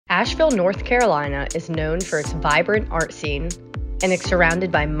Asheville, North Carolina is known for its vibrant art scene, and it's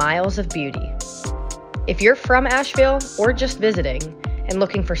surrounded by miles of beauty. If you're from Asheville or just visiting and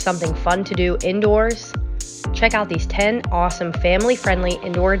looking for something fun to do indoors, check out these 10 awesome family-friendly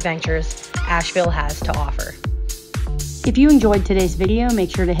indoor adventures Asheville has to offer. If you enjoyed today's video,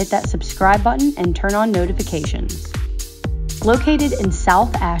 make sure to hit that subscribe button and turn on notifications. Located in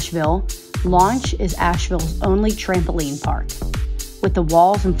South Asheville, Launch is Asheville's only trampoline park. With the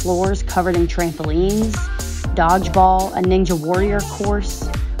walls and floors covered in trampolines, dodgeball, a Ninja Warrior course,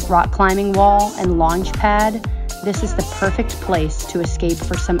 rock climbing wall, and launch pad, this is the perfect place to escape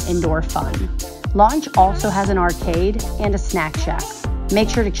for some indoor fun. Launch also has an arcade and a snack shack. Make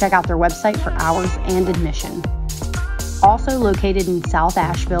sure to check out their website for hours and admission. Also located in South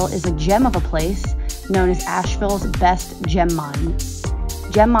Asheville is a gem of a place known as Asheville's Best Gem Mine.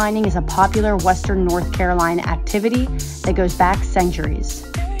 Gem mining is a popular Western North Carolina activity that goes back centuries.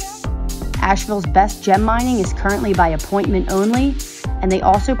 Asheville's Best Gem Mining is currently by appointment only, and they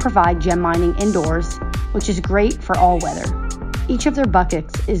also provide gem mining indoors, which is great for all weather. Each of their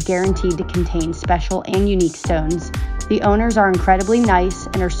buckets is guaranteed to contain special and unique stones. The owners are incredibly nice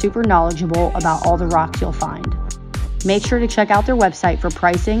and are super knowledgeable about all the rocks you'll find. Make sure to check out their website for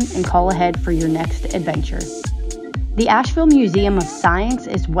pricing and call ahead for your next adventure. The Asheville Museum of Science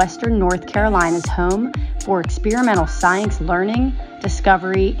is Western North Carolina's home for experimental science learning,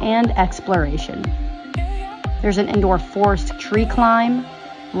 discovery, and exploration. There's an indoor forest tree climb,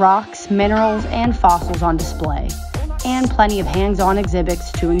 rocks, minerals, and fossils on display, and plenty of hands-on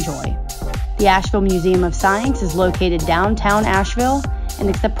exhibits to enjoy. The Asheville Museum of Science is located downtown Asheville, and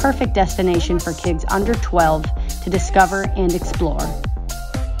it's the perfect destination for kids under 12 to discover and explore.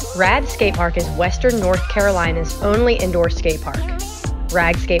 RAD Skatepark is Western North Carolina's only indoor skate park.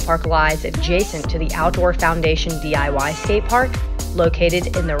 RAD Skatepark lies adjacent to the Outdoor Foundation DIY skate park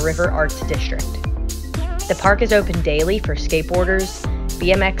located in the River Arts District. The park is open daily for skateboarders,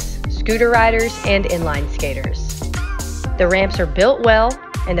 BMX, scooter riders, and inline skaters. The ramps are built well,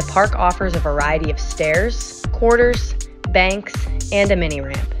 and the park offers a variety of stairs, quarters, banks, and a mini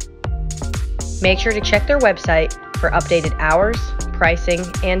ramp. Make sure to check their website for updated hours, pricing,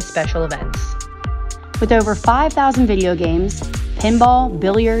 and special events. With over 5,000 video games, pinball,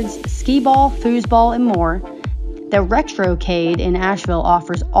 billiards, skee-ball, foosball, and more, the Retrocade in Asheville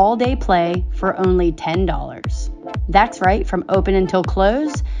offers all-day play for only $10. That's right, from open until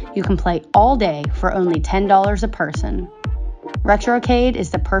close, you can play all day for only $10 a person. Retrocade is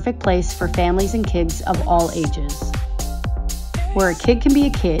the perfect place for families and kids of all ages. Where a kid can be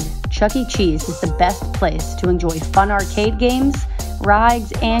a kid, Chuck E. Cheese is the best place to enjoy fun arcade games,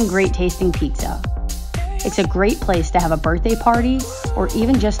 rides, and great tasting pizza. It's a great place to have a birthday party or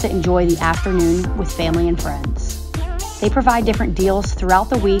even just to enjoy the afternoon with family and friends. They provide different deals throughout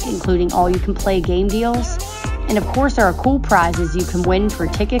the week, including all-you-can-play game deals, and of course there are cool prizes you can win for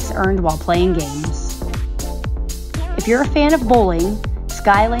tickets earned while playing games. If you're a fan of bowling,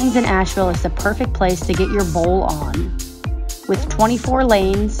 Skylanes in Asheville is the perfect place to get your bowl on. With 24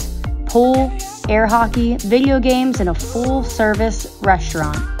 lanes, pool, air hockey, video games, and a full-service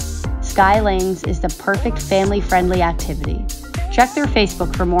restaurant, Skylanes is the perfect family-friendly activity. Check their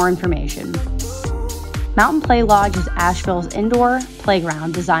Facebook for more information. Mountain Play Lodge is Asheville's indoor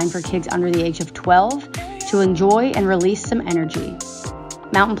playground designed for kids under the age of 12 to enjoy and release some energy.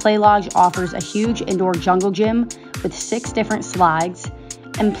 Mountain Play Lodge offers a huge indoor jungle gym with 6 different slides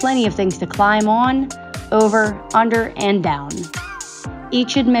and plenty of things to climb on, over, under, and down.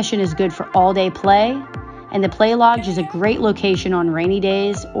 Each admission is good for all-day play, and the Play Lodge is a great location on rainy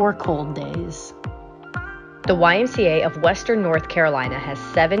days or cold days. The YMCA of Western North Carolina has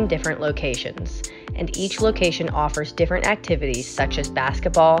 7 different locations, and each location offers different activities such as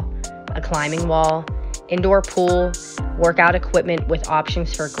basketball, a climbing wall, indoor pool, workout equipment with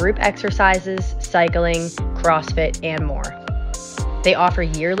options for group exercises, cycling, CrossFit, and more. They offer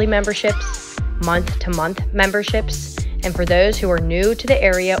yearly memberships, month-to-month memberships, and for those who are new to the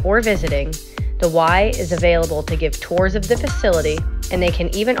area or visiting, the Y is available to give tours of the facility, and they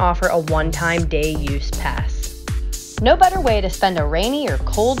can even offer a one-time day use pass. No better way to spend a rainy or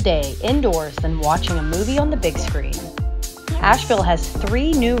cold day indoors than watching a movie on the big screen. Asheville has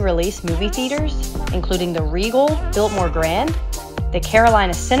 3 new release movie theaters, including the Regal Biltmore Grande, the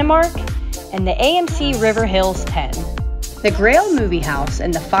Carolina Cinemark, and the AMC River Hills 10. The Grail Moviehouse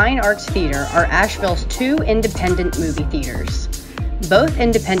and the Fine Arts Theater are Asheville's 2 independent movie theaters. Both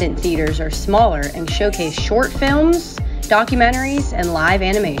independent theaters are smaller and showcase short films, documentaries, and live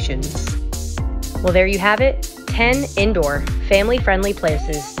animations. Well, there you have it, 10 indoor, family-friendly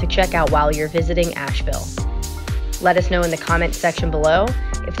places to check out while you're visiting Asheville. Let us know in the comments section below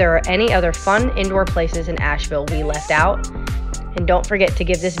if there are any other fun indoor places in Asheville we left out. And don't forget to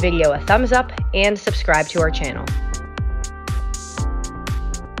give this video a thumbs up and subscribe to our channel.